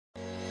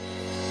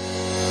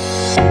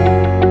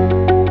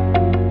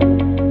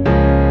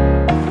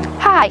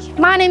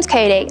name's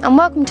Cody and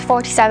welcome to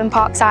 47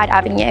 Parkside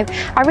Avenue.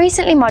 I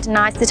recently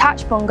modernised the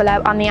detached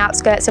bungalow on the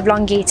outskirts of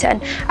Long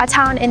Eaton, a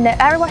town in the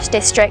Erewash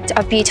district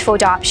of beautiful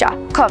Derbyshire.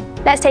 Come,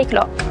 let's take a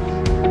look.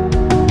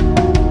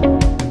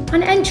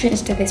 On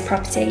entrance to this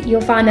property,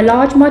 you'll find a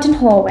large modern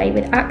hallway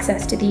with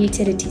access to the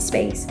utility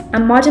space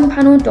and modern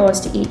panelled doors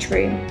to each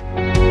room.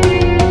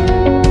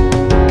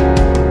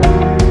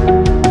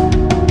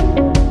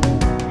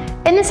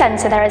 In the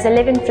centre there is a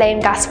living flame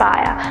gas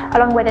fire,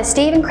 along with a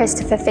Steve and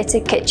Christopher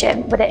fitted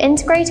kitchen with an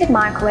integrated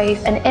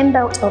microwave, an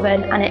inbuilt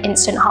oven and an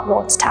instant hot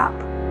water tap.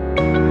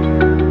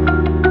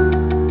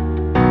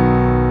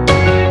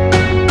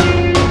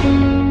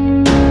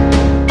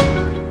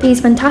 These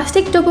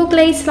fantastic double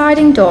glazed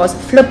sliding doors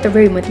flood the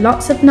room with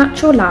lots of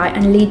natural light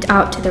and lead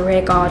out to the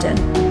rear garden.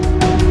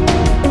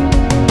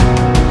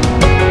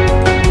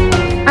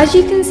 As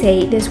you can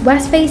see, this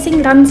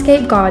west-facing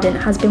landscape garden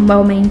has been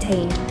well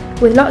maintained,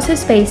 with lots of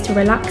space to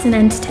relax and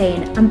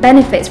entertain, and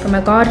benefits from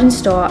a garden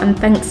store and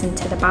fencing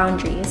to the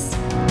boundaries.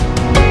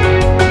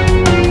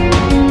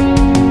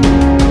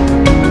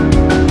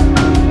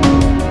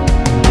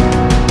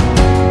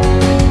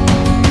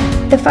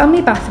 The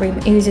family bathroom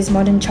oozes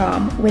modern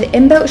charm, with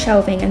inbuilt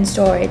shelving and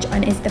storage,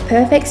 and is the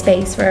perfect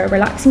space for a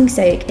relaxing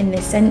soak in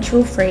this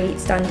central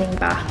free-standing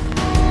bath.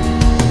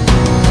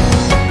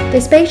 The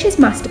spacious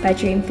master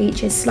bedroom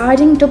features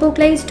sliding double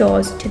glazed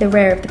doors to the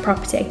rear of the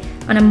property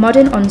and a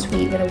modern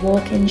ensuite with a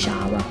walk-in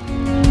shower.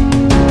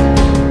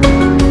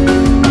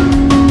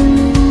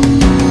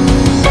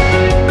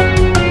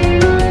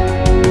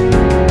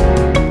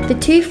 The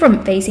two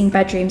front-facing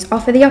bedrooms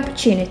offer the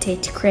opportunity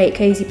to create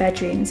cosy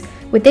bedrooms,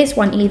 with this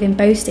one even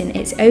boasting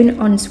its own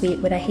ensuite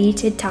with a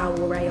heated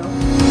towel rail.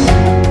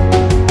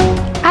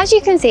 As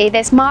you can see,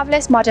 this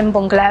marvellous modern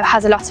bungalow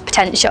has a lot of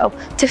potential.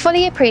 To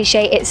fully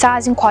appreciate its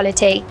size and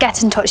quality,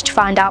 get in touch to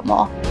find out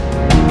more.